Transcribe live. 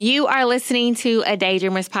You are listening to a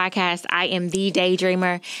Daydreamers podcast. I am the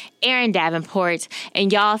Daydreamer, Erin Davenport.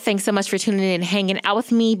 And y'all, thanks so much for tuning in and hanging out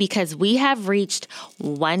with me because we have reached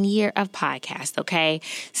 1 year of podcast, okay?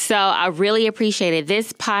 So I really appreciate it.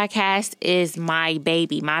 This podcast is my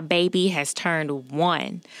baby. My baby has turned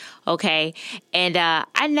 1. Okay. And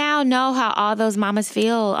I now know how all those mamas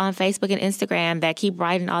feel on Facebook and Instagram that keep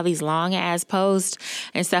writing all these long ass posts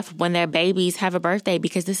and stuff when their babies have a birthday,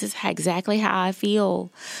 because this is exactly how I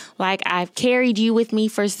feel. Like, I've carried you with me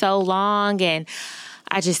for so long and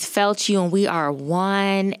I just felt you and we are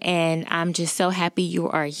one, and I'm just so happy you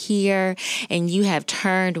are here and you have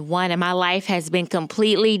turned 1, and my life has been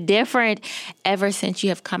completely different ever since you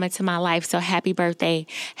have come into my life. So happy birthday.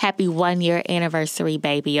 Happy 1 year anniversary,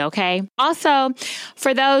 baby. Okay. Also,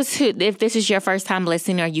 for those who, if this is your first time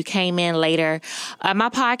listening or you came in later, my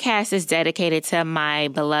podcast is dedicated to my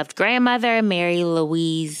beloved grandmother, Mary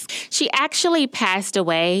Louise. She actually passed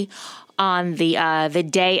away on the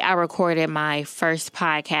day I recorded my first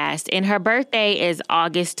podcast, and her birthday is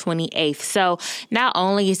August 28th. So not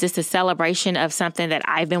only is this a celebration of something that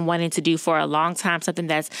I've been wanting to do for a long time, something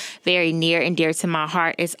that's very near and dear to my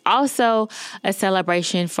heart, it's also a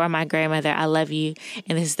celebration for my grandmother. I love you,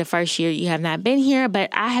 and this is the first year you have not been here, but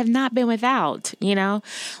I have not been without, you know?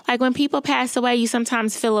 Like, when people pass away, you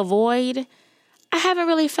sometimes feel a void. I haven't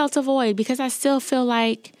really felt a void because I still feel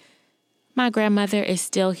like my grandmother is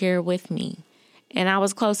still here with me. And I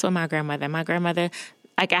was close with my grandmother. My grandmother,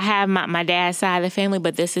 like, I have my dad's side of the family,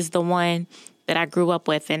 but this is the one that I grew up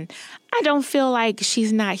with. And I don't feel like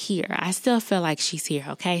she's not here. I still feel like she's here,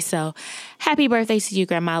 okay? So happy birthday to you,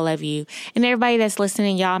 Grandma. I love you. And everybody that's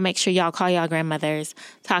listening, y'all, make sure y'all call y'all grandmothers,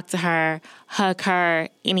 talk to her, hug her,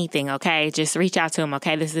 anything, okay? Just reach out to them,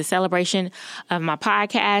 okay? This is a celebration of my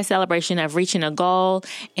podcast, celebration of reaching a goal,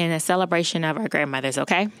 and a celebration of our grandmothers,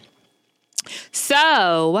 okay?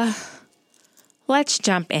 So let's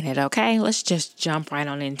jump in it, okay? Let's just jump right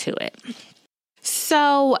on into it.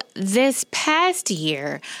 So this past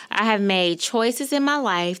year, I have made choices in my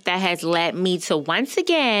life that has led me to once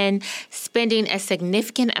again spending a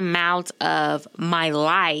significant amount of my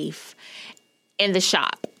life in the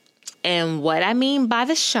shop. And what I mean by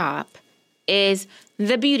the shop is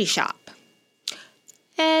the beauty shop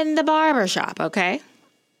and the barber shop, okay?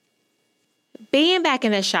 Being back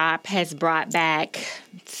in the shop has brought back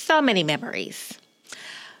so many memories.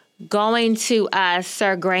 Going to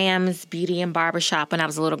Sir Graham's Beauty and Barbershop when I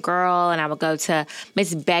was a little girl, and I would go to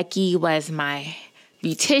Miss Becky was my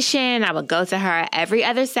beautician. I would go to her every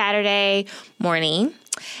other Saturday morning.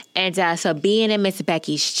 And so being in Miss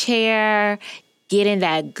Becky's chair, getting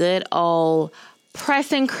that good old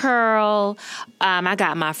press and curl. I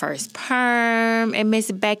got my first perm in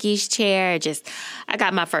Miss Becky's chair. I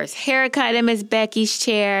got my first haircut in Miss Becky's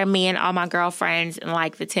chair. Me and all my girlfriends in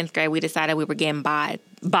like the 10th grade, we decided we were getting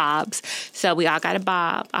bobs. So we all got a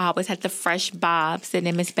bob. I always had the fresh bob sitting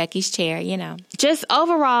in Miss Becky's chair, you know. Just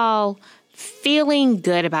overall feeling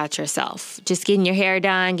good about yourself. Just getting your hair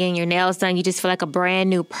done, getting your nails done. You just feel like a brand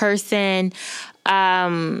new person.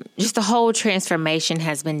 Just the whole transformation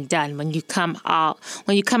has been done when you come out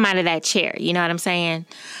of that chair. You know what I'm saying?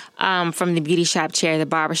 From the beauty shop chair, the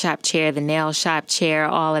barber shop chair, the nail shop chair,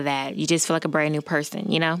 all of that. You just feel like a brand new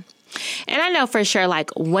person, you know? And I know for sure, like,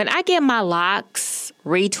 when I get my locks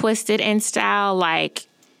retwisted in style, like,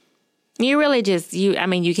 you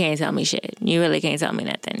can't tell me shit. You really can't tell me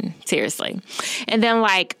nothing. Seriously. And then,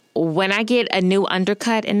 like, when I get a new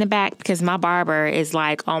undercut in the back, because my barber is,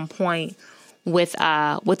 like, on point with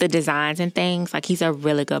the designs and things. Like, he's a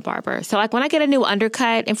really good barber. So, like, when I get a new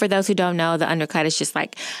undercut, and for those who don't know, the undercut is just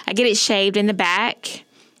like, I get it shaved in the back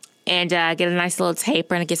and get a nice little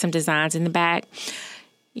taper and get some designs in the back.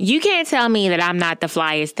 You can't tell me that I'm not the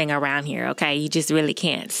flyest thing around here, okay? You just really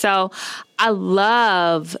can't. So I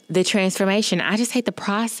love the transformation. I just hate the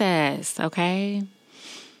process, okay?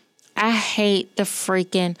 I hate the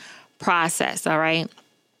freaking process, all right?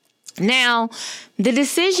 Now, the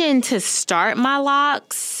decision to start my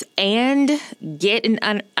locks and get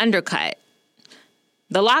an undercut.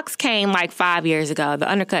 The locks came like 5 years ago. The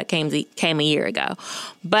undercut came a year ago.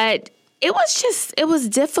 But it was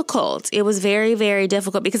difficult. It was very, very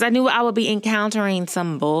difficult because I knew I would be encountering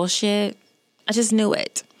some bullshit. I just knew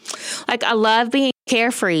it. Like, I love being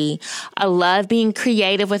carefree. I love being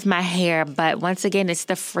creative with my hair. But once again, it's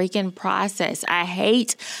the freaking process. I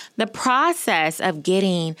hate the process of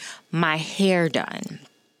getting my hair done.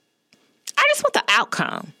 I just want the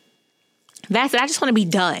outcome. That's it. I just want to be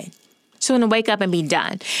done. Just want to wake up and be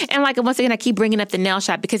done. And like, once again, I keep bringing up the nail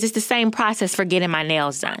shop because it's the same process for getting my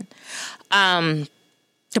nails done.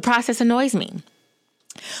 The process annoys me.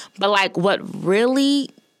 But like, what really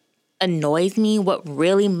annoys me, what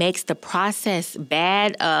really makes the process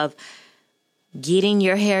bad of getting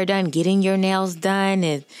your hair done, getting your nails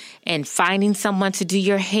done, and finding someone to do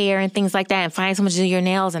your hair and things like that, and finding someone to do your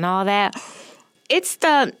nails and all that. It's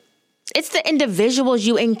the individuals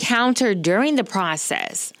you encounter during the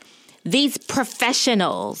process. These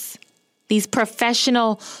professional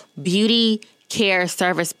beauty care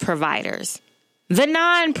service providers. The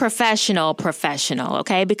non-professional,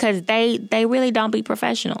 okay? Because they really don't be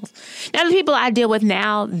professionals. Now, the people I deal with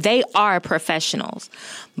now, they are professionals.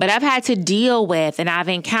 But I've had to deal with, and I've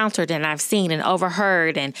encountered, and I've seen and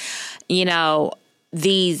overheard, and,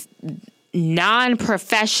 these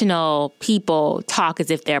non-professional people talk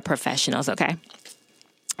as if they're professionals, okay?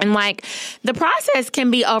 And the process can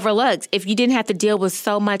be overlooked if you didn't have to deal with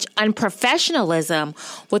so much unprofessionalism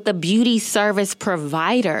with the beauty service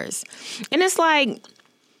providers. And it's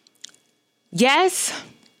yes,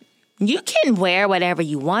 you can wear whatever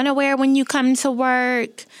you want to wear when you come to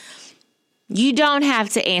work. You don't have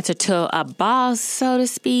to answer to a boss, so to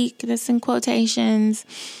speak. That's in quotations.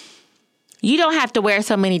 You don't have to wear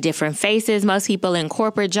so many different faces. Most people in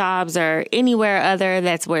corporate jobs or anywhere other,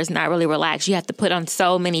 that's where it's not really relaxed. You have to put on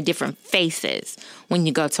so many different faces when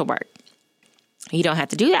you go to work. You don't have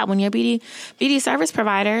to do that when you're a beauty service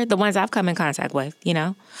provider, the ones I've come in contact with, You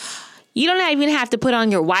don't even have to put on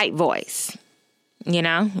your white voice, You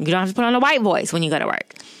don't have to put on a white voice when you go to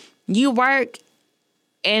work. You work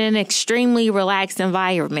in an extremely relaxed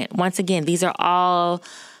environment. Once again, these are all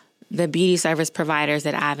the beauty service providers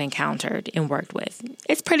that I've encountered and worked with.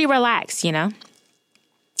 It's pretty relaxed,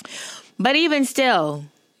 But even still,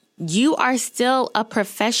 you are still a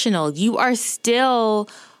professional. You are still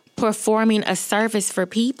performing a service for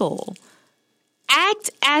people. Act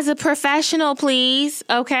as a professional, please,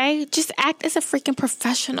 okay? Just act as a freaking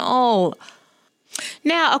professional.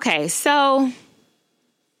 Now, okay, so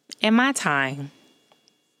in my time,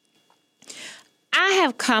 I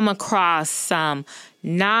have come across some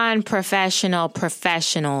non-professional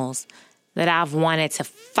professionals that I've wanted to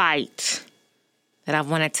fight, that I've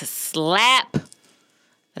wanted to slap,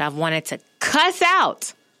 that I've wanted to cuss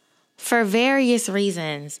out for various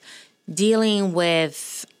reasons, dealing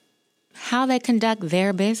with how they conduct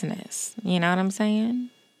their business. You know what I'm saying?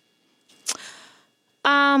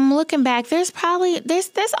 Looking back, there's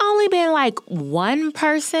only been one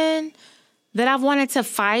person that I've wanted to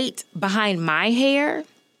fight behind my hair.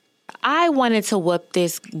 I wanted to whoop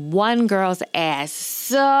this one girl's ass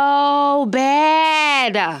so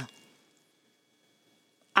bad.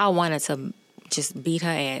 I wanted to just beat her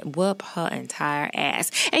ass, whoop her entire ass.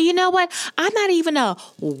 And you know what? I'm not even a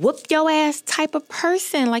whoop your ass type of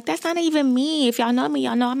person. That's not even me. If y'all know me,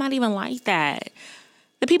 y'all know I'm not even like that.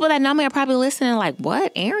 The people that know me are probably listening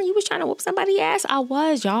what? Aaron, you was trying to whoop somebody's ass? I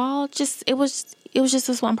was, y'all. It was just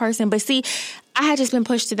this one person. But see, I had just been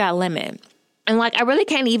pushed to that limit. And I really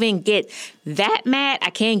can't even get that mad.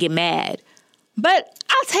 I can get mad. But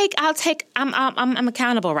I'm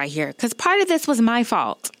accountable right here. Because part of this was my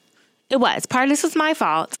fault. It was. Part of this was my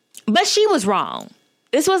fault. But she was wrong.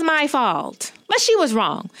 This was my fault. But she was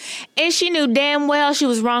wrong. And she knew damn well she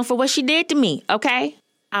was wrong for what she did to me, okay?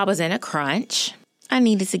 I was in a crunch. I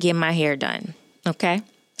needed to get my hair done, okay?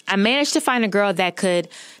 I managed to find a girl that could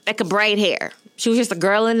braid hair. She was just a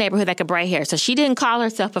girl in the neighborhood that could braid hair. So she didn't call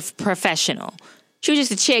herself a professional. She was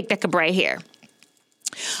just a chick that could braid hair.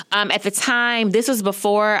 At the time, this was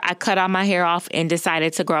before I cut all my hair off and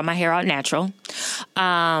decided to grow my hair out natural.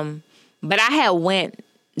 But I had went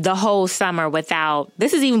the whole summer without,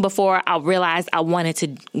 this is even before I realized I wanted to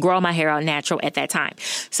grow my hair out natural at that time.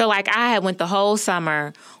 So I had went the whole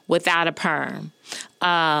summer without a perm.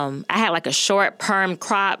 I had a short perm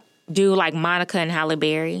crop do Monica and Halle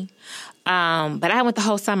Berry. But I went the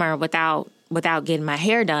whole summer without getting my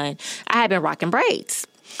hair done. I had been rocking braids.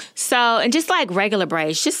 So, and just regular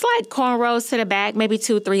braids, just cornrows to the back, maybe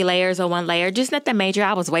 2-3 layers or 1 layer, just nothing major.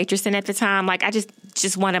 I was waitressing at the time. I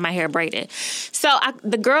just wanted my hair braided. So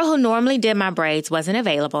the girl who normally did my braids wasn't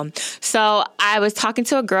available. So I was talking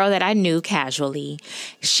to a girl that I knew casually.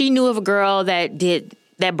 She knew of a girl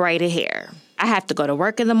that braided hair. I have to go to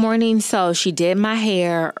work in the morning, so she did my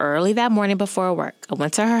hair early that morning before work. I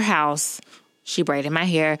went to her house. She braided my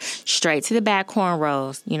hair straight to the back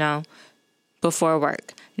cornrows, before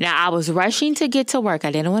work. Now, I was rushing to get to work.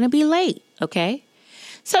 I didn't want to be late, okay?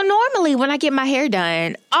 So normally when I get my hair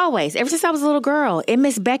done, always, ever since I was a little girl, in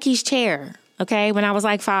Miss Becky's chair, okay, when I was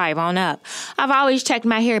 5 on up, I've always checked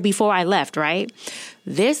my hair before I left, right?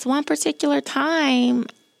 This one particular time,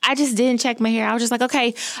 I just didn't check my hair. I was just like,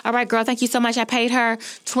 okay, all right, girl, thank you so much. I paid her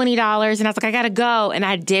 $20 and I was like, I gotta go. And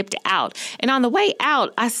I dipped out. And on the way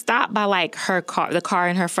out, I stopped by like her car, the car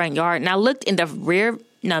in her front yard. And I looked in the rear,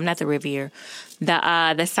 no, not the rear view,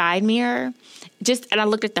 the side mirror. And I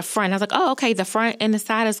looked at the front. I was like, oh, okay, the front and the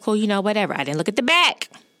side is cool, whatever. I didn't look at the back.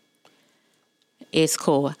 It's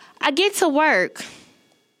cool. I get to work,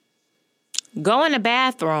 go in the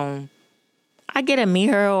bathroom. I get a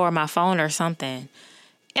mirror or my phone or something.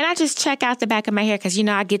 And I just check out the back of my hair because,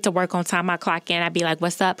 I get to work on time. I clock in. I be like,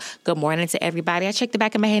 what's up? Good morning to everybody. I check the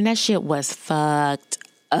back of my hair and that shit was fucked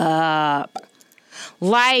up.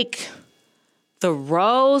 Like, the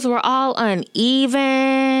rows were all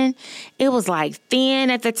uneven. It was like thin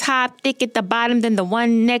at the top, thick at the bottom. Then the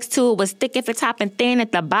one next to it was thick at the top and thin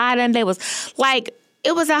at the bottom. It was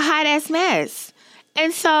a hot ass mess.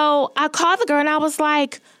 And so I called the girl and I was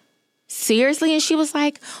like, seriously? And she was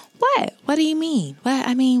like, what? What do you mean? What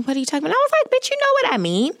are you talking about? And I was like, bitch, you know what I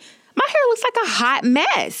mean. My hair looks like a hot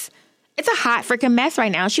mess. It's a hot freaking mess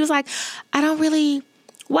right now. She was like, I don't really,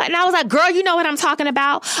 what? And I was like, girl, you know what I'm talking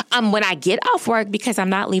about? When I get off work, because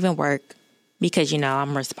I'm not leaving work, because,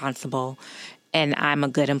 I'm responsible and I'm a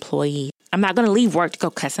good employee. I'm not going to leave work to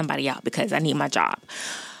go cut somebody out because I need my job.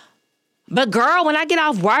 But girl, when I get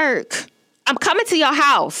off work, I'm coming to your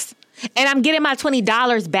house and I'm getting my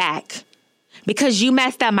 $20 back. Because you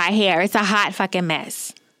messed up my hair. It's a hot fucking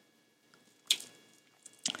mess.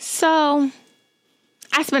 So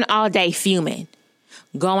I spent all day fuming,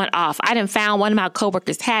 going off. I done found one of my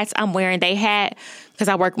coworkers' hats. I'm wearing their hat because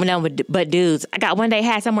I work with them but dudes. I got one of their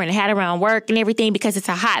hats. I'm wearing a hat around work and everything because it's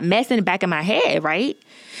a hot mess in the back of my head, right?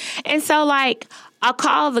 And so I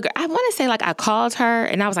called the girl. I want to say I called her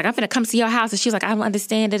and I was like, I'm finna come see your house. And she was like, I don't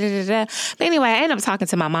understand. But anyway, I ended up talking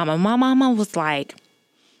to my mama. My mama was like,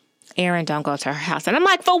 Erin, don't go to her house. And I'm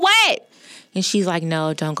like, for what? And she's like,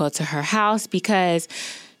 no, don't go to her house because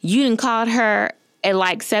you done called her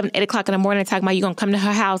at 7, 8 o'clock in the morning talking about you going to come to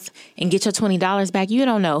her house and get your $20 back. You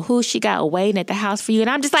don't know who she got waiting at the house for you. And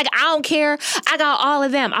I'm just like, I don't care. I got all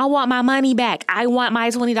of them. I want my money back. I want my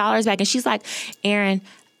 $20 back. And she's like, Erin,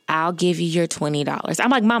 I'll give you your $20. I'm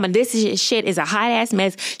like, mama, this shit is a hot ass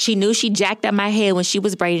mess. She knew she jacked up my head when she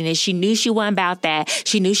was braiding it. She knew she wasn't about that.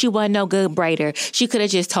 She knew she wasn't no good braider. She could have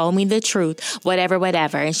just told me the truth, whatever.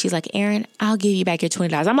 And she's like, Erin, I'll give you back your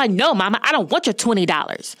 $20. I'm like, no, mama, I don't want your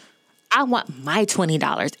 $20. I want my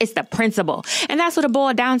 $20. It's the principle. And that's what it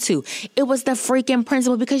boiled down to. It was the freaking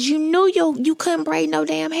principle because you knew you couldn't braid no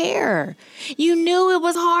damn hair. You knew it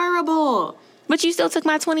was horrible. But you still took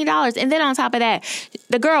my $20. And then on top of that,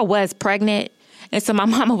 the girl was pregnant. And so my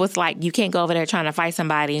mama was like, you can't go over there trying to fight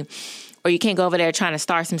somebody or you can't go over there trying to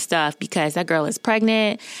start some stuff because that girl is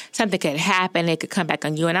pregnant. Something could happen. It could come back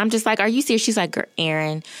on you. And I'm just like, are you serious? She's like,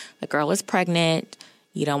 Erin, the girl is pregnant.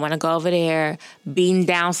 You don't want to go over there beating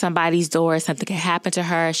down somebody's door. Something could happen to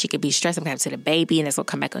her. She could be stressed. Something could happen to the baby, and it's going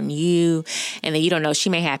to come back on you. And then you don't know. She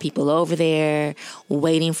may have people over there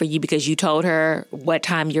waiting for you because you told her what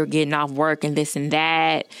time you're getting off work and this and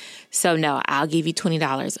that. So, no, I'll give you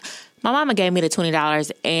 $20. My mama gave me the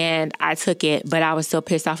 $20, and I took it, but I was still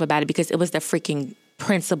pissed off about it because it was the freaking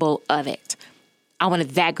principle of it. I wanted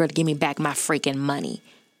that girl to give me back my freaking money,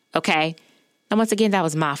 okay? And once again, that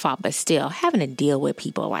was my fault, but still, having to deal with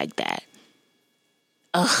people like that.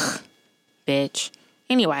 Ugh, bitch.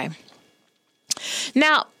 Anyway.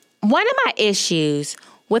 Now, one of my issues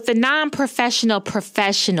with the non-professional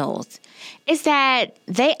professionals is that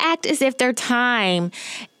they act as if their time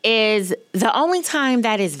is the only time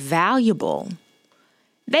that is valuable.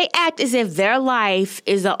 They act as if their life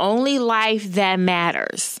is the only life that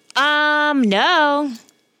matters. No,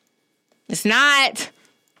 it's not.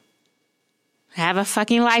 Have a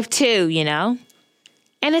fucking life too,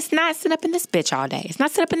 And it's not sit up in this bitch all day. It's not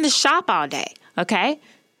sit up in the shop all day, okay?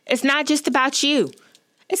 It's not just about you.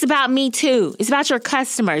 It's about me too. It's about your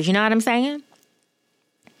customers, you know what I'm saying?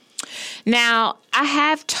 Now, I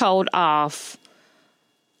have told off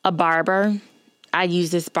a barber. I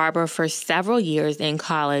used this barber for several years in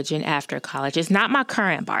college and after college. It's not my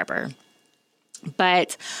current barber,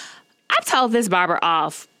 but I've told this barber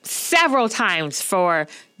off several times for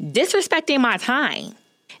disrespecting my time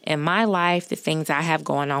in my life, the things I have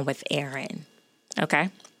going on with Erin. Okay.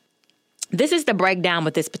 This is the breakdown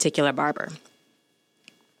with this particular barber.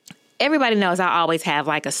 Everybody knows I always have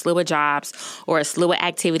a slew of jobs or a slew of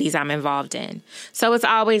activities I'm involved in. So it's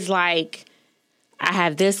always like I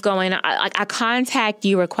have this going on. I contact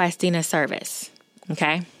you requesting a service.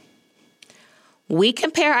 Okay. We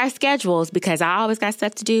compare our schedules because I always got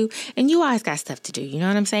stuff to do and you always got stuff to do. You know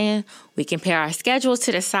what I'm saying? We compare our schedules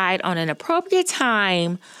to decide on an appropriate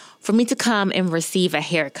time for me to come and receive a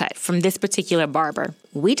haircut from this particular barber,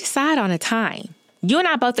 we decide on a time. You and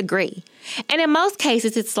I both agree. And in most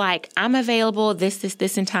cases, it's like, I'm available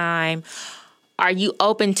this and time. Are you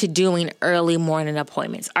open to doing early morning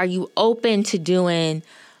appointments? Are you open to doing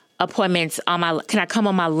appointments can I come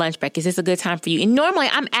on my lunch break? Is this a good time for you? And normally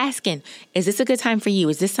I'm asking, is this a good time for you?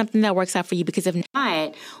 Is this something that works out for you? Because if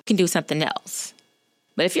not, we can do something else.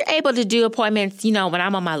 But if you're able to do appointments, when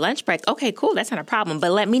I'm on my lunch break, okay, cool, that's not a problem.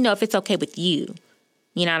 But let me know if it's okay with you.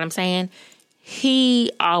 You know what I'm saying?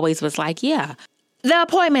 He always was like, yeah, the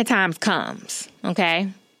appointment time comes,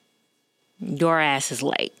 okay? Your ass is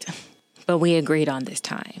late. But we agreed on this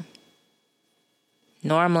time.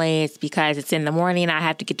 Normally, it's because it's in the morning, I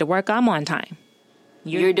have to get to work, I'm on time.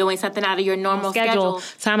 You're doing something out of your normal schedule,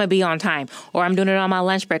 so I'm going to be on time. Or I'm doing it on my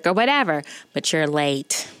lunch break or whatever, but you're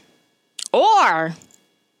late. Or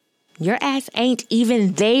your ass ain't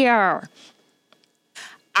even there.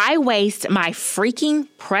 I waste my freaking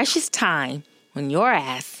precious time on your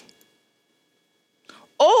ass.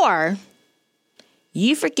 Or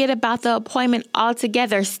you forget about the appointment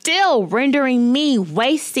altogether, still rendering me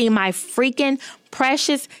wasting my freaking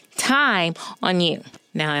precious time on you.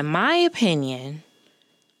 Now, in my opinion,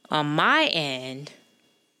 on my end,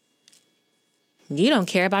 you don't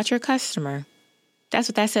care about your customer. That's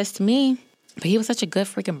what that says to me. But he was such a good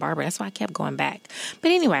freaking barber. That's why I kept going back.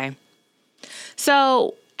 But anyway,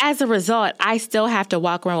 so as a result, I still have to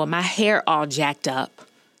walk around with my hair all jacked up.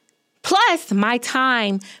 Plus my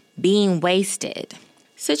time being wasted.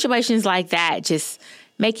 Situations like that just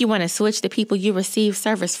make you want to switch the people you receive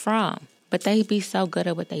service from. But they be so good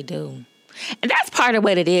at what they do. And that's part of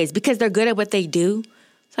what it is. Because they're good at what they do,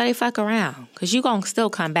 so they fuck around. Because you going to still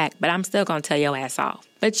come back, but I'm still going to tell your ass off.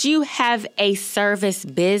 But you have a service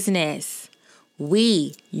business.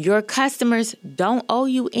 We, your customers, don't owe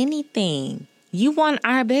you anything. You want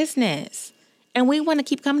our business. And we want to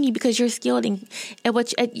keep coming to you because you're skilled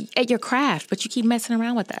at your craft, but you keep messing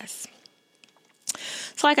around with us.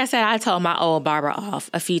 So like I said, I told my old barber off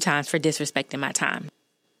a few times for disrespecting my time.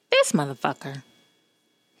 This motherfucker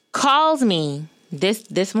calls me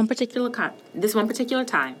this one particular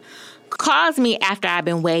time, calls me after I've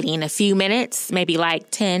been waiting a few minutes, maybe like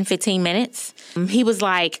 10, 15 minutes. He was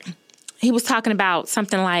talking about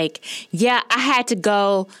something like, yeah, I had to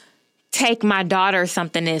go take my daughter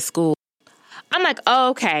something at school. I'm like,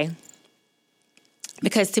 oh, okay.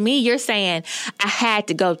 Because to me, you're saying I had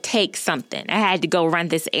to go take something. I had to go run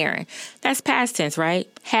this errand. That's past tense, right?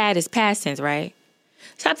 Had is past tense, right?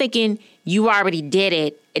 So I'm thinking you already did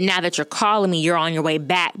it. And now that you're calling me, you're on your way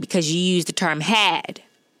back because you used the term had.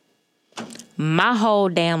 My whole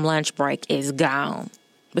damn lunch break is gone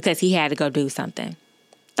because he had to go do something.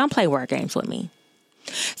 Don't play word games with me.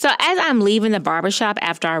 So as I'm leaving the barbershop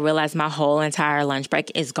after I realize my whole entire lunch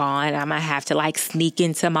break is gone, I'm going to have to sneak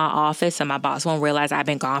into my office so my boss won't realize I've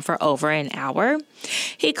been gone for over an hour.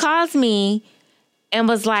 He calls me and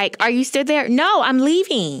was like, are you still there? No, I'm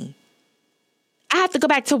leaving. I have to go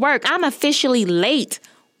back to work. I'm officially late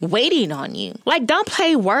waiting on you. Don't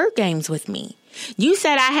play word games with me. You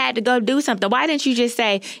said I had to go do something. Why didn't you just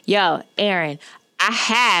say, yo, Aaron, I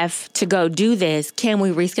have to go do this. Can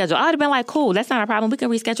we reschedule? I would have been like, cool, that's not a problem. We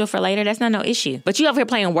can reschedule for later. That's not no issue. But you over here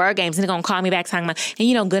playing word games and they're going to call me back talking about,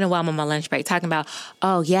 and good and well I'm on my lunch break talking about,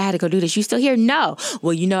 oh, yeah, I had to go do this. You still here? No.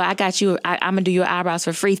 Well, I got you. I'm going to do your eyebrows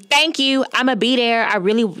for free. Thank you. I'm going to be there. I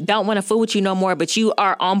really don't want to fool with you no more, but you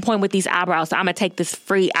are on point with these eyebrows. So I'm going to take this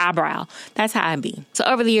free eyebrow. That's how I be. So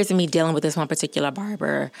over the years of me dealing with this one particular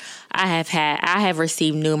barber, I have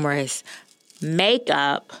received numerous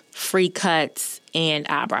makeup, free cuts, and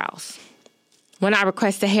eyebrows. When I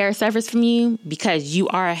request a hair service from you, because you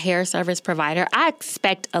are a hair service provider, I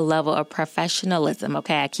expect a level of professionalism,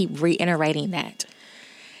 okay? I keep reiterating that.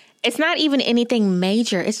 It's not even anything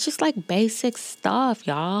major. It's just basic stuff,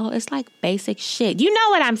 y'all. It's basic shit. You know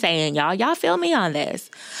what I'm saying, y'all. Y'all feel me on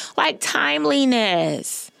this.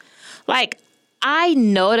 Timeliness. I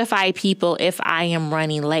notify people if I am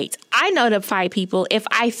running late. I notify people if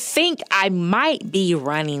I think I might be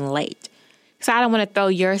running late. So I don't want to throw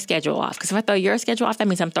your schedule off. Because if I throw your schedule off, that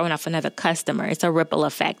means I'm throwing off another customer. It's a ripple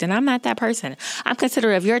effect. And I'm not that person. I'm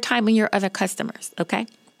considerate of your time and your other customers, okay?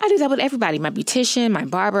 I do that with everybody. My beautician, my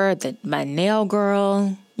barber, my nail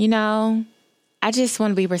girl, I just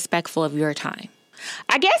want to be respectful of your time.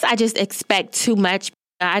 I guess I just expect too much.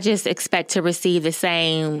 I just expect to receive the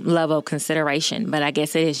same level of consideration. But I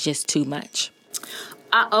guess it is just too much.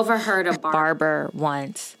 I overheard a barber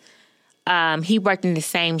once. He worked in the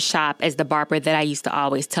same shop as the barber that I used to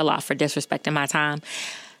always tell off for disrespecting my time.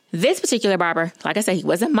 This particular barber, like I said, he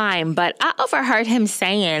wasn't mine, but I overheard him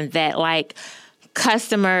saying that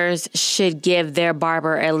customers should give their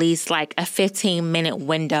barber at least like a 15-minute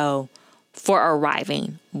window for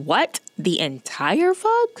arriving. What? The entire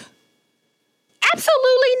fuck?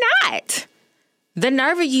 Absolutely not. The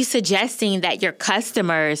nerve of you suggesting that your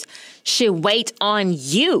customers should wait on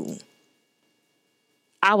you.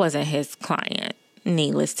 I wasn't his client,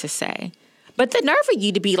 needless to say. But the nerve of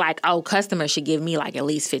you to be like, oh, customers should give me like at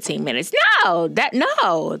least 15 minutes. No.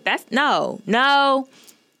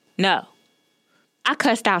 I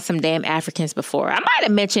cussed out some damn Africans before. I might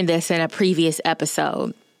have mentioned this in a previous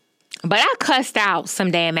episode. But I cussed out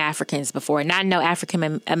some damn Africans before. Not no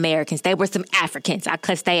African Americans. They were some Africans. I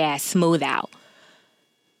cussed their ass smooth out.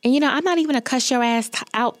 And I'm not even a cuss your ass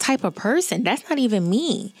out type of person. That's not even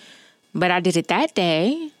me. But I did it that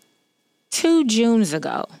day, 2 Junes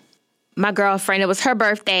ago. My girlfriend, it was her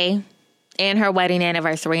birthday and her wedding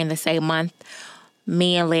anniversary in the same month.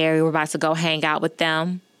 Me and Larry were about to go hang out with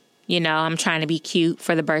them. I'm trying to be cute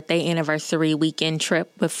for the birthday anniversary weekend trip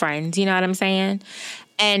with friends. You know what I'm saying?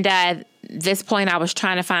 And at this point, I was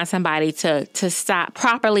trying to find somebody to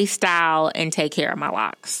properly style and take care of my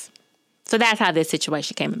locks. So that's how this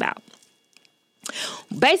situation came about.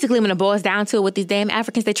 Basically, when it boils down to it with these damn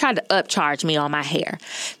Africans, they tried to upcharge me on my hair.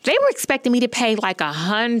 They were expecting me to pay like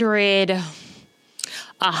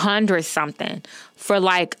 $100 something for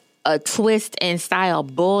like a twist and style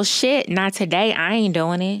bullshit. Not today. I ain't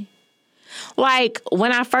doing it. Like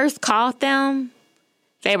when I first called them,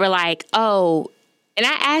 they were like, oh, and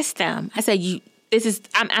I asked them, I said,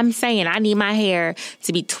 I'm saying I need my hair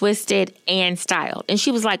to be twisted and styled. And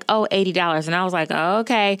she was like, oh, $80. And I was like, oh,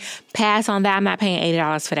 okay, pass on that. I'm not paying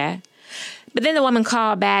 $80 for that. But then the woman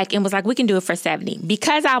called back and was like, we can do it for $70.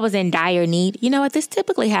 Because I was in dire need. You know what? This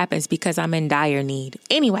typically happens because I'm in dire need.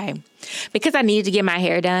 Anyway, because I needed to get my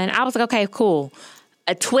hair done, I was like, okay, cool.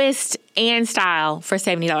 A twist and style for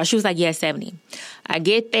 $70. She was like, yeah, $70. I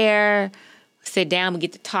get there, sit down, we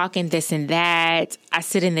get to talking, this and that. I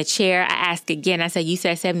sit in the chair. I ask again. I said, you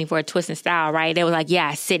said $70 for a twist and style, right? They were like, yeah,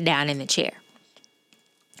 I sit down in the chair.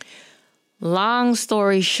 Long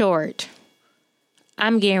story short,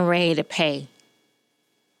 I'm getting ready to pay.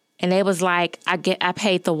 And they was like, I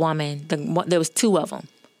paid the woman. There was 2 of them.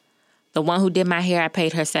 The one who did my hair, I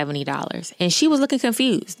paid her $70. And she was looking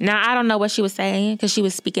confused. Now, I don't know what she was saying because she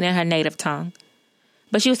was speaking in her native tongue.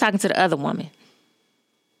 But she was talking to the other woman.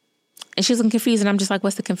 And she was looking confused. And I'm just like,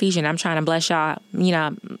 what's the confusion? I'm trying to bless y'all.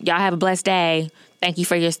 Y'all have a blessed day. Thank you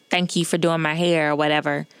for doing my hair or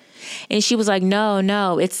whatever. And she was like,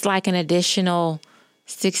 no, it's like an additional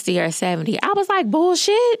 60 or 70. I was like,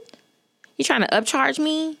 bullshit. You trying to upcharge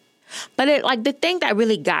me? But the thing that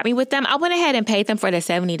really got me with them, I went ahead and paid them for the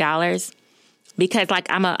 $70 because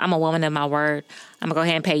I'm a woman of my word. I'm gonna go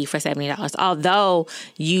ahead and pay you for $70. Although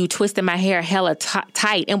you twisted my hair hella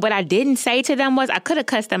tight. And what I didn't say to them was, I could have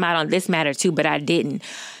cussed them out on this matter too, but I didn't.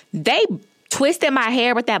 They twisted my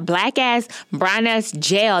hair with that black ass, brown ass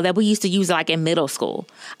gel that we used to use like in middle school.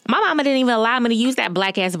 My mama didn't even allow me to use that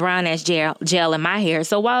black ass, brown ass gel in my hair.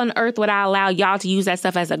 So why on earth would I allow y'all to use that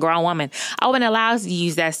stuff as a grown woman? I wouldn't allow us to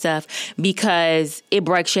use that stuff because it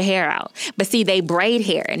breaks your hair out. But see, they braid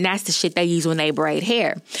hair, and that's the shit they use when they braid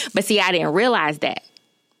hair. But see, I didn't realize that.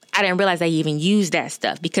 I didn't realize they even used that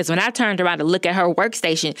stuff because when I turned around to look at her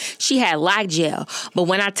workstation, she had lock gel. But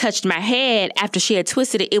when I touched my head after she had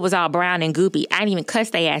twisted it, it was all brown and goopy. I didn't even cuss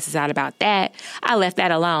their asses out about that. I left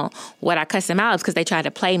that alone. What I cussed them out is because they tried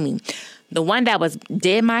to play me. The one that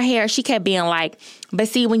did my hair, she kept being like, but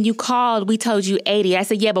see, when you called, we told you 80. I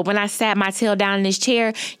said, yeah, but when I sat my tail down in this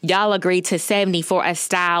chair, y'all agreed to 70 for a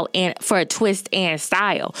style and for a twist and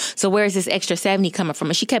style. So where's this extra 70 coming from?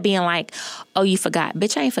 And she kept being like, oh, you forgot.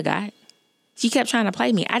 Bitch, I ain't forgot. She kept trying to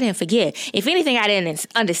play me. I didn't forget. If anything, I didn't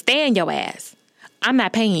understand your ass. I'm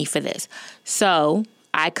not paying you for this. So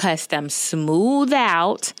I cussed them smooth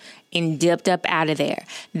out and dipped up out of there.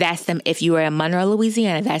 That's them. If you were in Monroe,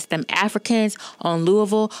 Louisiana, that's them Africans on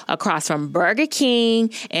Louisville across from Burger King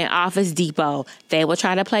and Office Depot. They will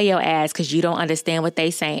try to play your ass because you don't understand what they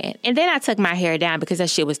saying. And then I took my hair down because that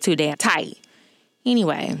shit was too damn tight.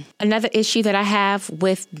 Anyway, another issue that I have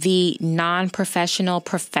with the non-professional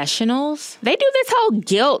professionals, they do this whole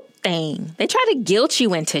guilt thing. They try to guilt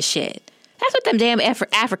you into shit. That's what them damn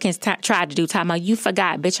Africans tried to do. Talking about, you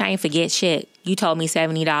forgot. Bitch, I ain't forget shit. You told me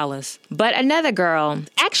 $70. But another girl,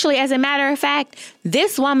 actually, as a matter of fact,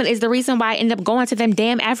 this woman is the reason why I ended up going to them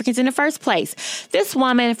damn Africans in the first place. This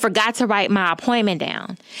woman forgot to write my appointment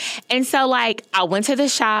down. And so, I went to the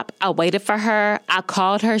shop. I waited for her. I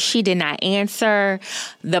called her. She did not answer.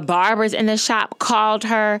 The barbers in the shop called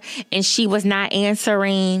her, and she was not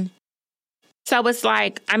answering. So it's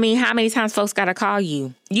like, I mean, how many times folks got to call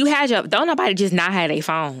you? Don't nobody just not have their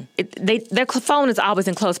phone. Their phone is always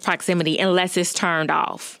in close proximity unless it's turned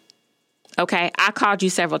off. Okay, I called you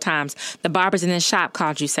several times. The barbers in the shop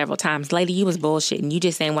called you several times. Lady, you was bullshitting. You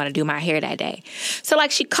just didn't want to do my hair that day. So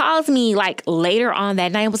like she calls me like later on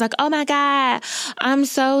that night and was like, oh my God, I'm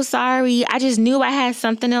so sorry. I just knew I had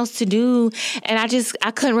something else to do. And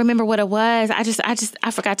I couldn't remember what it was.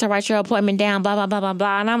 I forgot to write your appointment down, blah, blah, blah, blah,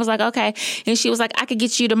 blah. And I was like, okay. And she was like, I could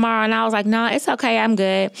get you tomorrow. And I was like, no, it's okay. I'm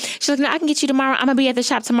good. She's like, no, I can get you tomorrow. I'm going to be at the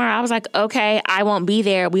shop tomorrow. I was like, okay, I won't be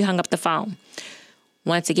there. We hung up the phone.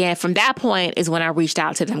 Once again, from that point is when I reached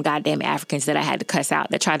out to them goddamn Africans that I had to cuss out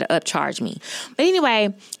that tried to upcharge me. But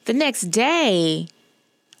anyway, the next day,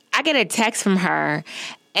 I get a text from her,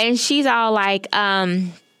 and she's all like,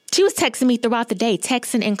 she was texting me throughout the day,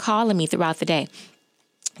 texting and calling me throughout the day.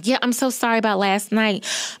 Yeah, I'm so sorry about last night,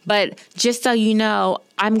 but just so you know,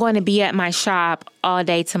 I'm going to be at my shop all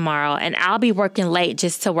day tomorrow, and I'll be working late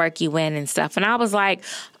just to work you in and stuff. And I was like,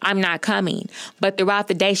 I'm not coming. But throughout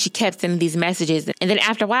the day, she kept sending these messages. And then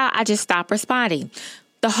after a while, I just stopped responding.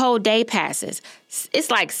 The whole day passes. It's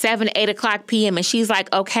like 7, 8 o'clock p.m. And she's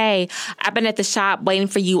like, okay, I've been at the shop waiting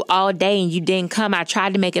for you all day and you didn't come. I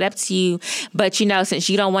tried to make it up to you. But, since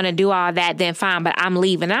you don't want to do all that, then fine. But I'm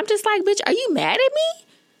leaving. I'm just like, bitch, are you mad at me?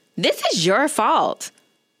 This is your fault.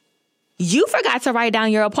 You forgot to write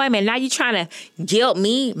down your appointment. Now you're trying to guilt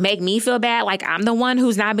me, make me feel bad like I'm the one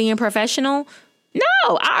who's not being professional.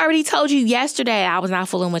 No, I already told you yesterday I was not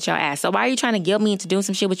fooling with your ass. So why are you trying to guilt me into doing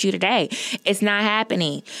some shit with you today? It's not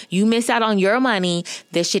happening. You miss out on your money.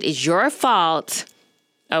 This shit is your fault.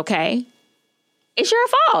 Okay? It's your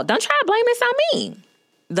fault. Don't try to blame this on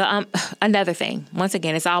me. Another thing, once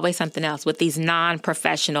again, it's always something else with these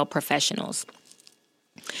non-professional professionals.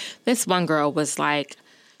 This one girl was like,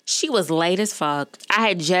 she was late as fuck. I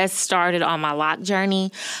had just started on my lock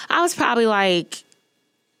journey. I was probably like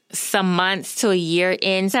some months to a year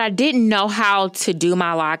in. So I didn't know how to do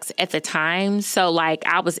my locks at the time. So like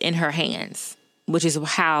I was in her hands, which is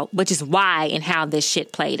why and how this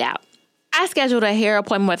shit played out. I scheduled a hair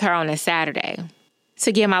appointment with her on a Saturday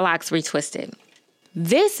to get my locks retwisted.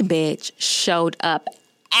 This bitch showed up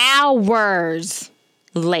hours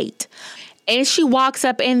late. And she walks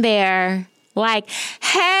up in there like,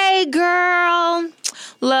 hey, girl,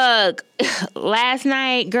 look, last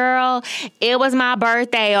night, girl, it was my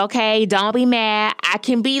birthday, okay? Don't be mad. I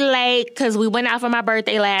can be late because we went out for my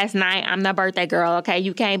birthday last night. I'm the birthday girl, okay?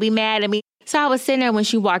 You can't be mad at me. So I was sitting there when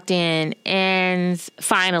she walked in, and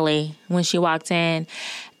finally, when she walked in,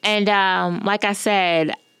 and like I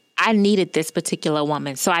said, I needed this particular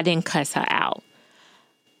woman, so I didn't cuss her out.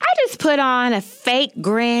 I just put on a fake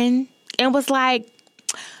grin and was like,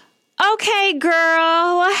 okay,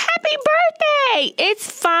 girl, happy birthday. It's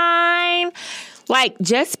fine. Like,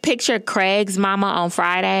 just picture Craig's mama on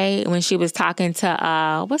Friday when she was talking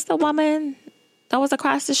to, what's the woman that was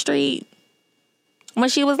across the street? When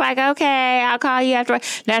she was like, okay, I'll call you after.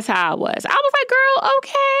 That's how I was. I was like, girl,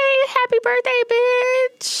 okay, happy birthday,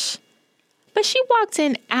 bitch. But she walked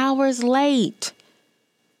in hours late.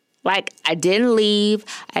 Like, I didn't leave.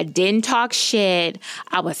 I didn't talk shit.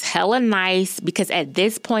 I was hella nice because at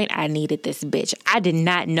this point, I needed this bitch. I did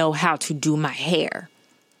not know how to do my hair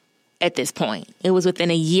at this point. It was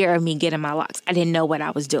within a year of me getting my locks. I didn't know what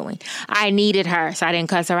I was doing. I needed her, so I didn't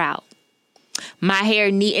cuss her out. My hair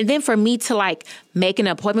and then for me to like make an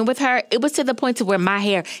appointment with her, it was to the point to where my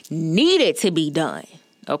hair needed to be done.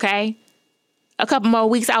 Okay? A couple more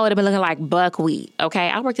weeks, I would have been looking like buckwheat.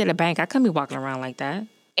 Okay? I worked at a bank. I couldn't be walking around like that.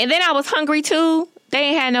 And then I was hungry too. They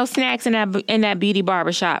ain't had no snacks in that beauty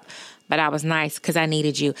barber shop. But I was nice because I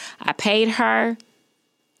needed you. I paid her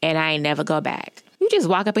and I ain't never go back. You just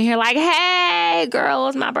walk up in here like, hey, girl,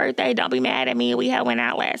 it's my birthday. Don't be mad at me. We had went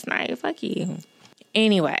out last night. Fuck you.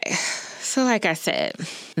 Anyway, so like I said,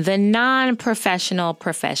 the non-professional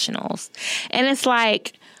professionals. And it's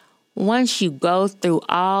like, once you go through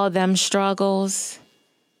all them struggles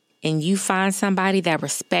and you find somebody that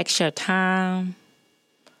respects your time,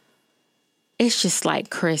 it's just like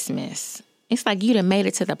Christmas. It's like you done made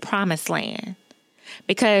it to the promised land.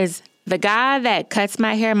 Because the guy that cuts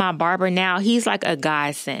my hair, my barber now, he's like a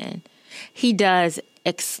godsend. He does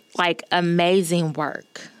like amazing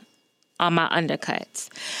work on my undercuts.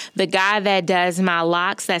 The guy that does my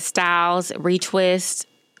locks, that styles, retwists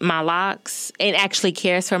my locks, and actually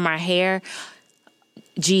cares for my hair,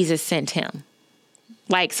 Jesus sent him.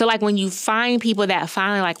 Like, so like when you find people that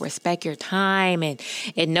finally like respect your time and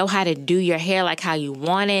know how to do your hair like how you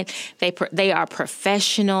want it, they are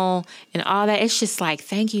professional and all that. It's just like,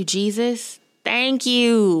 thank you, Jesus. Thank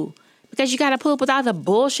you. because you got to put up with all the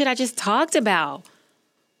bullshit I just talked about.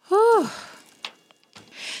 Whew.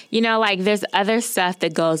 You know, like there's other stuff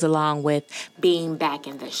that goes along with being back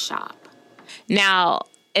in the shop. Now,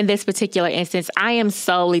 in this particular instance, I am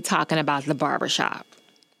solely talking about the barbershop.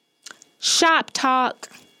 Shop talk,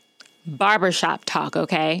 barbershop talk,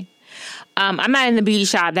 okay? I'm not in the beauty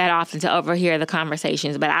shop that often to overhear the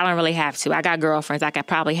conversations, but I don't really have to. I got girlfriends. I could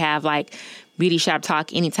probably have like beauty shop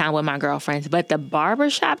talk anytime with my girlfriends. But the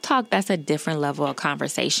barbershop talk, that's a different level of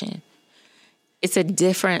conversation. It's a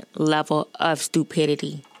different level of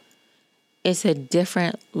stupidity. It's a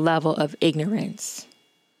different level of ignorance.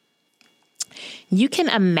 You can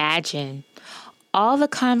imagine all the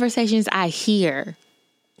conversations I hear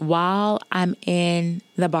while I'm in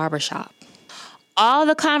the barbershop. All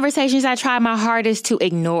the conversations I try my hardest to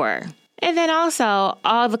ignore. And then also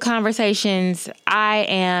all the conversations I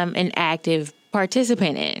am an active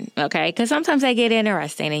participant in, okay? Because sometimes they get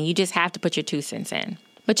interesting and you just have to put your 2 cents in.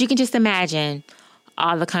 But you can just imagine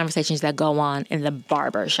all the conversations that go on in the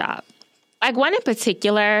barbershop. Like one in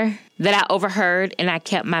particular that I overheard and I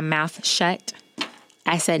kept my mouth shut.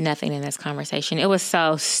 I said nothing in this conversation. It was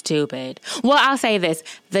so stupid. Well, I'll say this.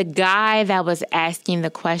 The guy that was asking the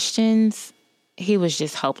questions, he was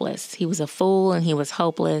just hopeless. He was a fool and he was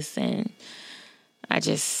hopeless. And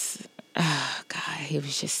he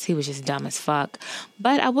was just dumb as fuck.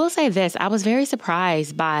 But I will say this. I was very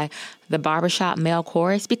surprised by the barbershop male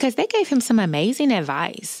chorus because they gave him some amazing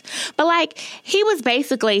advice. But like, he was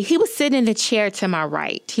sitting in the chair to my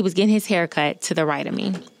right. He was getting his hair cut to the right of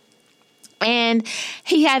me. And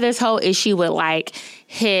he had this whole issue with like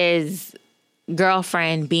his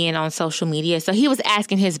girlfriend being on social media. So he was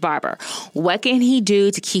asking his barber, what can he do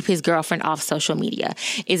to keep his girlfriend off social media?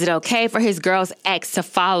 Is it okay for his girl's ex to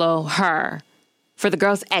follow her? For the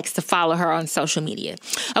girl's ex to follow her on social media.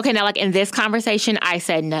 Okay, now like in this conversation, I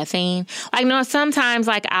said nothing. Like, no, sometimes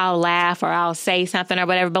like I'll laugh or I'll say something or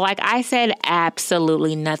whatever, but like I said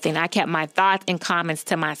absolutely nothing. I kept my thoughts and comments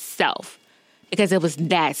to myself because it was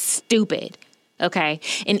that stupid. Okay.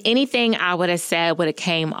 And anything I would have said would have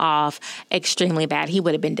came off extremely bad. He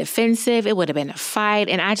would have been defensive. It would have been a fight.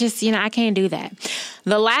 And I just, I can't do that.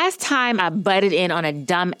 The last time I butted in on a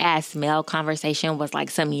dumbass male conversation was like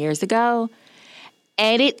some years ago.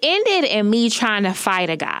 And it ended in me trying to fight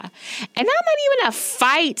a guy. And I'm not even a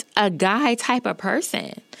fight a guy type of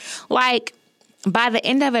person. Like, by the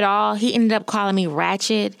end of it all, he ended up calling me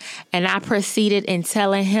ratchet, and I proceeded in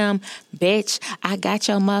telling him, bitch, I got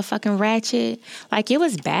your motherfucking ratchet. Like, it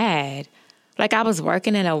was bad. Like, I was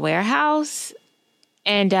working in a warehouse,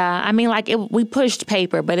 and we pushed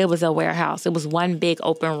paper, but it was a warehouse. It was one big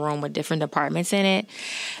open room with different departments in it,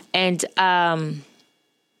 and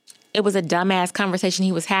it was a dumbass conversation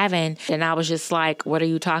he was having, and I was just like, what are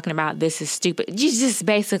you talking about? This is stupid. Just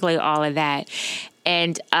basically all of that.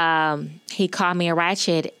 And he called me a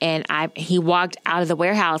ratchet, and he walked out of the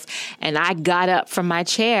warehouse, and I got up from my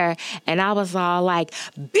chair, and I was all like,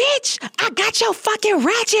 bitch, I got your fucking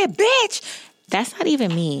ratchet, bitch. That's not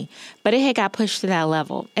even me, but it had got pushed to that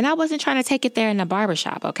level. And I wasn't trying to take it there in the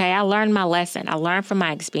barbershop, okay? I learned my lesson. I learned from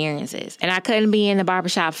my experiences. And I couldn't be in the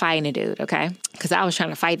barbershop fighting a dude, okay? Because I was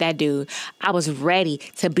trying to fight that dude. I was ready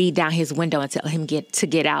to beat down his window and tell him to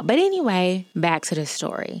get out. But anyway, back to the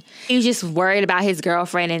story. He was just worried about his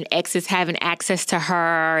girlfriend and exes having access to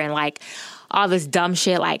her and like all this dumb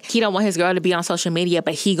shit. Like, he don't want his girl to be on social media,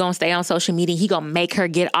 but he gonna stay on social media. He gonna make her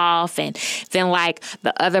get off. And then like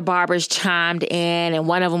the other barbers chimed in, and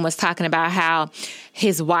one of them was talking about how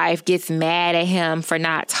his wife gets mad at him for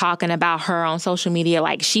not talking about her on social media.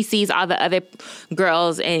 Like, she sees all the other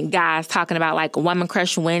girls and guys talking about like Woman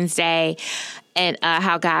Crush Wednesday and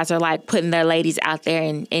how guys are like putting their ladies out there,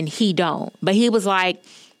 and he don't. But he was like,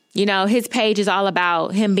 his page is all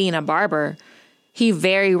about him being a barber. He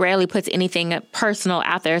very rarely puts anything personal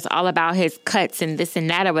out there. It's all about his cuts and this and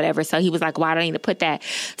that or whatever. So he was like, why do I need to put that?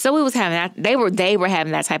 So we was having that. They were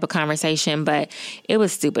having that type of conversation, but it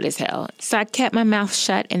was stupid as hell. So I kept my mouth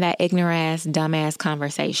shut in that ignorant-ass, dumbass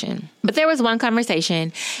conversation. But there was one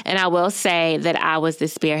conversation, and I will say that I was the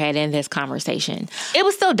spearhead in this conversation. It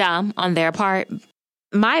was still dumb on their part.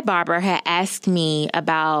 My barber had asked me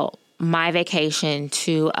about my vacation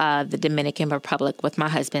to the Dominican Republic with my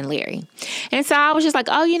husband, Larry. And so I was just like,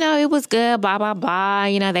 oh, it was good, blah, blah, blah.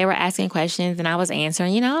 They were asking questions and I was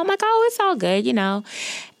answering, I'm like, oh, it's all good,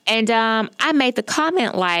 And I made the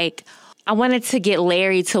comment like, I wanted to get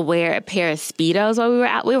Larry to wear a pair of Speedos while we were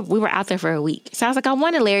out. We were out there for a week. So I was like, I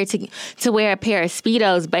wanted Larry to wear a pair of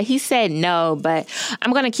Speedos, but he said no, but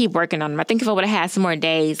I'm going to keep working on him. I think if I would have had some more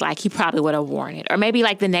days, like he probably would have worn it. Or maybe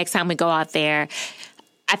like the next time we go out there,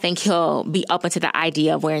 I think he'll be open to the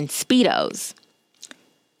idea of wearing Speedos.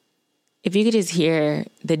 If you could just hear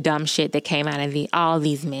the dumb shit that came out of all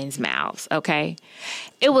these men's mouths, okay?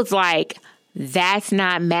 It was like, that's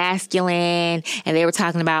not masculine. And they were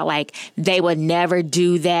talking about like, they would never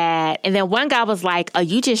do that. And then one guy was like, are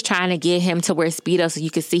you just trying to get him to wear Speedos so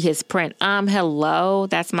you could see his print? Hello,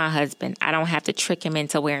 that's my husband. I don't have to trick him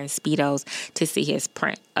into wearing Speedos to see his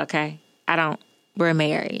print, okay? We're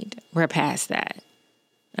married. We're past that,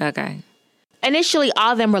 okay? Initially,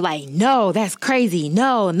 all of them were like, no, that's crazy.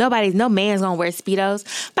 No man's gonna wear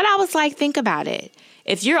Speedos. But I was like, think about it.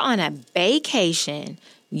 If you're on a vacation,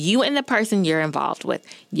 you and the person you're involved with,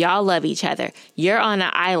 y'all love each other. You're on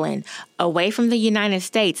an island away from the United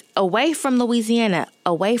States, away from Louisiana,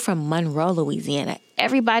 away from Monroe, Louisiana.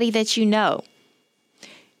 Everybody that you know.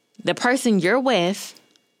 The person you're with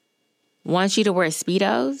wants you to wear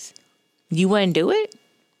Speedos. You wouldn't do it?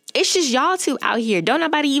 It's just y'all two out here. Don't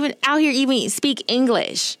nobody even out here even speak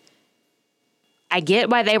English. I get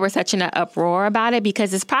why they were such an uproar about it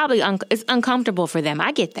because it's probably it's uncomfortable for them.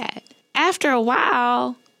 I get that. After a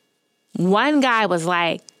while, one guy was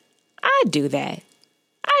like, I do that.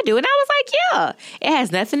 I do. And I was like, yeah, it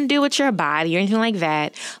has nothing to do with your body or anything like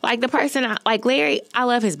that. Like the person, like Larry, I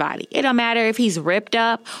love his body. It don't matter if he's ripped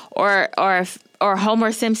up or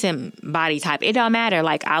Homer Simpson body type. It don't matter.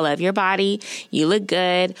 Like, I love your body. You look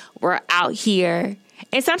good. We're out here.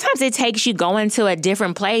 And sometimes it takes you going to a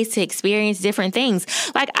different place to experience different things.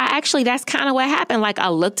 Like, that's kind of what happened. Like, I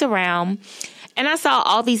looked around and I saw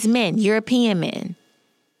all these men, European men,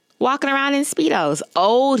 walking around in Speedos.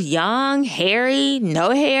 Old, young, hairy, no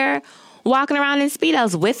hair, walking around in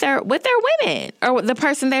Speedos with their women or the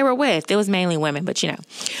person they were with. It was mainly women, but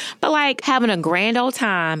But like having a grand old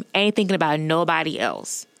time, ain't thinking about nobody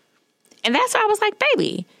else. And that's why I was like,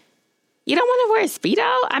 baby, you don't want to wear a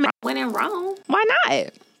Speedo? I mean, when in Rome, why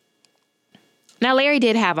not? Now, Larry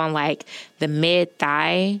did have on like the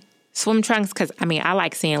mid-thigh swim trunks because, I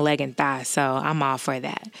like seeing leg and thigh, so I'm all for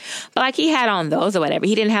that. But like he had on those or whatever.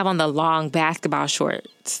 He didn't have on the long basketball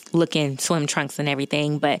shorts looking swim trunks and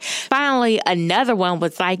everything. But finally, another one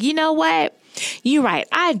was like, you know what? You're right.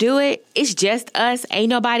 I do it. It's just us. Ain't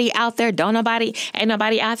nobody out there. Ain't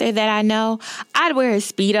nobody out there that I know. I'd wear a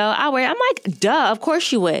Speedo. I'm like, duh, of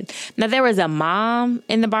course you would. Now, there was a mom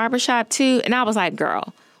in the barbershop too. And I was like,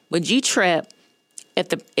 girl, would you trip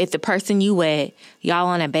if the person you with, y'all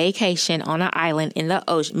on a vacation on an island in the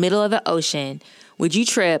ocean, middle of the ocean, would you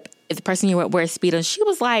trip if the person you with wears Speedo? And she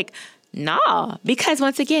was like, nah, because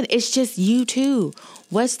once again, it's just you two.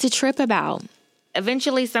 What's to trip about?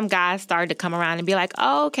 Eventually, some guys started to come around and be like,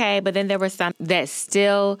 oh, okay. But then there were some that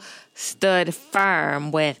still stood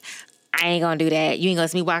firm with, I ain't gonna do that. You ain't gonna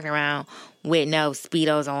see me walking around with no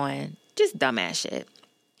Speedos on. Just dumbass shit.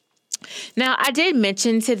 Now, I did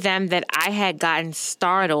mention to them that I had gotten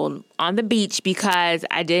startled on the beach because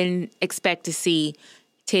I didn't expect to see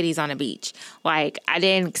titties on the beach. Like, I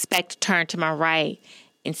didn't expect to turn to my right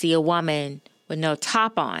and see a woman with no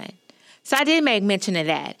top on. So I did make mention of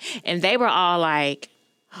that. And they were all like,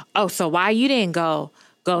 oh, so why you didn't go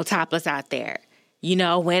topless out there?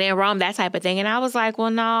 When in Rome, that type of thing. And I was like,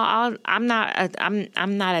 well, no, I'm not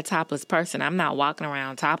a topless person. I'm not walking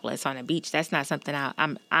around topless on the beach. That's not something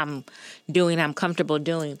I'm doing. I'm comfortable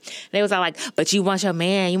doing. They was all like, but you want your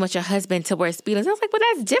husband to wear Speedos. I was like, well,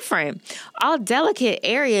 that's different. All delicate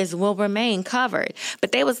areas will remain covered.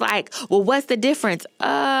 But they was like, well, what's the difference?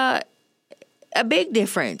 A big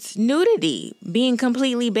difference. Nudity, being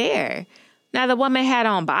completely bare. Now, the woman had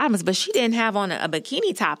on bottoms, but she didn't have on a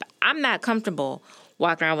bikini top. I'm not comfortable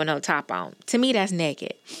walking around with no top on. To me, that's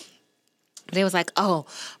naked. They was like, oh,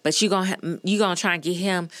 but you gonna try and get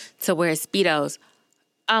him to wear Speedos.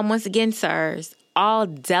 Once again, sirs, all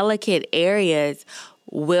delicate areas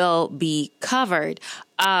will be covered.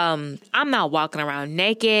 I'm not walking around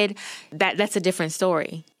naked. That's a different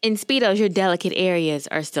story. In Speedos, your delicate areas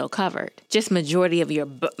are still covered. Just majority of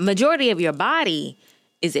your body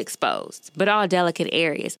is exposed, but all delicate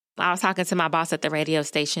areas. I was talking to my boss at the radio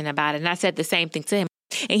station about it, and I said the same thing to him.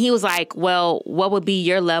 And he was like, well, what would be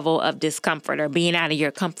your level of discomfort or being out of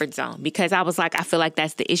your comfort zone? Because I was like, I feel like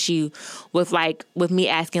that's the issue with me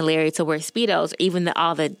asking Larry to wear Speedos, even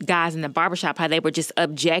all the guys in the barbershop, how they were just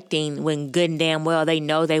objecting when good and damn well they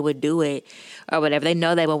know they would do it or whatever. They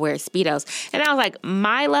know they would wear Speedos. And I was like,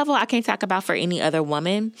 my level, I can't talk about for any other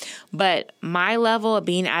woman, but my level of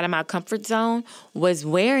being out of my comfort zone was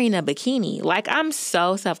wearing a bikini. Like, I'm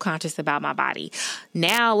so self-conscious about my body.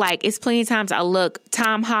 Now, like, it's plenty of times I look, Tom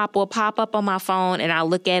mom hop will pop up on my phone and I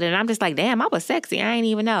look at it and I'm just like, damn, I was sexy. I didn't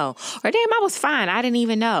even know. Or damn, I was fine. I didn't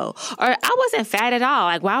even know. Or I wasn't fat at all.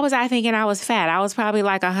 Like, why was I thinking I was fat? I was probably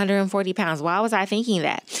like 140 pounds. Why was I thinking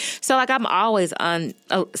that? So like, I'm always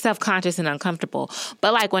self-conscious and uncomfortable.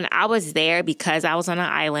 But like when I was there, because I was on an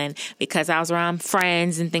island, because I was around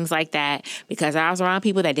friends and things like that, because I was around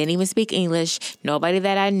people that didn't even speak English, nobody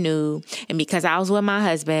that I knew, and because I was with my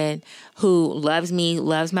husband who loves me,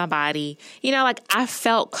 loves my body, you know, like I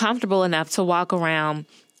felt comfortable enough to walk around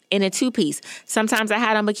in a two-piece. Sometimes I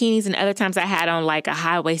had on bikinis and other times I had on like a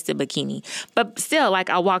high-waisted bikini. But still, like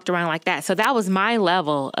I walked around like that. So that was my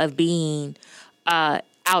level of being out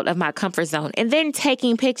of my comfort zone. And then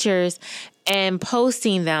taking pictures and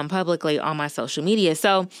posting them publicly on my social media.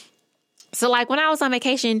 So like when I was on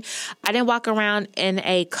vacation, I didn't walk around in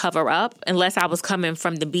a cover up unless I was coming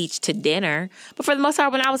from the beach to dinner. But for the most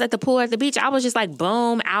part, when I was at the pool at the beach, I was just like,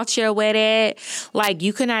 boom, out here with it. Like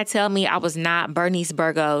you could not tell me I was not Bernice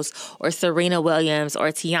Burgos or Serena Williams or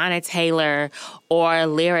Tiana Taylor or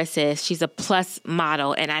Lyricist. She's a plus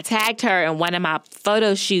model. And I tagged her in one of my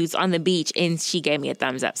photo shoots on the beach and she gave me a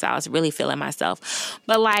thumbs up. So I was really feeling myself.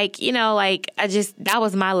 But like, you know, like that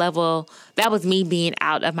was my level. That was me being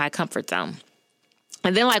out of my comfort zone.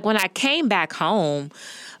 And then like when I came back home,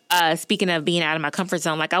 speaking of being out of my comfort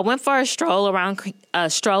zone, like I went for a stroll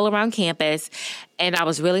around campus and I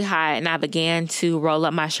was really hot and I began to roll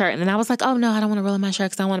up my shirt. And then I was like, oh no, I don't want to roll up my shirt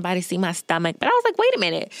because I don't want anybody to see my stomach. But I was like, wait a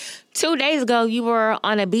minute. 2 days ago, you were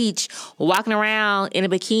on a beach walking around in a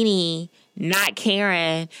bikini, not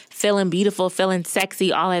caring, feeling beautiful, feeling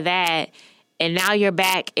sexy, all of that. And now you're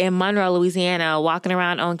back in Monroe, Louisiana, walking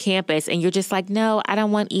around on campus, and you're just like, no, I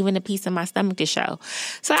don't want even a piece of my stomach to show.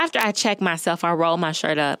 So after I checked myself, I rolled my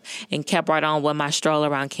shirt up and kept right on with my stroll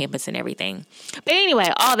around campus and everything. But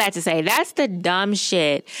anyway, all that to say, that's the dumb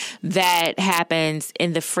shit that happens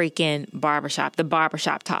in the freaking barbershop, the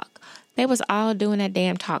barbershop talk. They was all doing that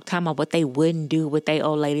damn talk, talking about what they wouldn't do with their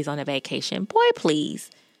old ladies on a vacation. Boy,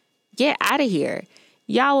 please, get out of here.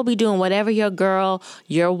 Y'all will be doing whatever your girl,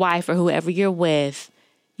 your wife, or whoever you're with,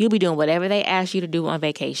 you'll be doing whatever they ask you to do on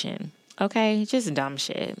vacation. Okay? Just dumb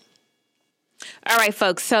shit. All right,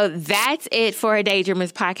 folks. So that's it for a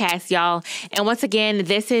Daydreamers podcast, y'all. And once again,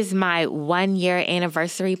 this is my 1-year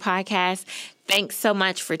anniversary podcast. Thanks so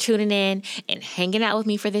much for tuning in and hanging out with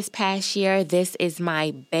me for this past year. This is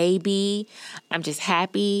my baby. I'm just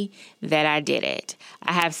happy that I did it.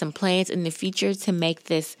 I have some plans in the future to make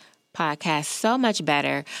this podcast so much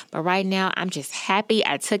better. But right now, I'm just happy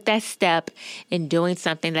I took that step in doing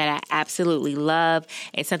something that I absolutely love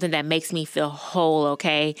and something that makes me feel whole,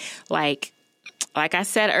 okay? Like I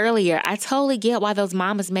said earlier, I totally get why those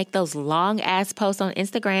mamas make those long-ass posts on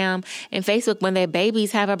Instagram and Facebook when their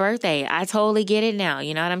babies have a birthday. I totally get it now.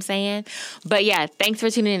 You know what I'm saying? But yeah, thanks for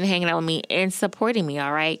tuning in and hanging out with me and supporting me,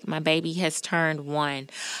 all right? My baby has turned 1.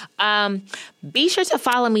 Be sure to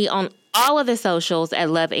follow me on all of the socials at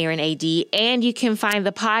Love Erin AD, and you can find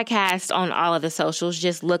the podcast on all of the socials.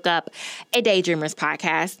 Just look up a Daydreamers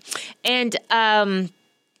podcast. And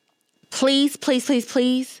please, please, please,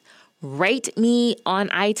 please rate me on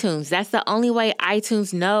iTunes. That's the only way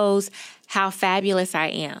iTunes knows how fabulous I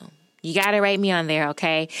am. You got to rate me on there,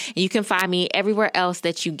 okay? And you can find me everywhere else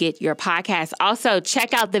that you get your podcast. Also,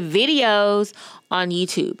 check out the videos on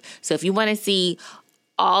YouTube. So if you want to see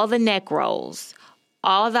all the neck rolls,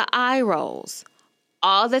 all the eye rolls,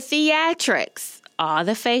 all the theatrics, all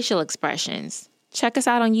the facial expressions, check us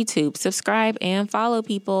out on YouTube. Subscribe and follow,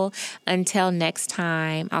 people. Until next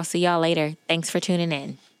time, I'll see y'all later. Thanks for tuning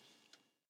in.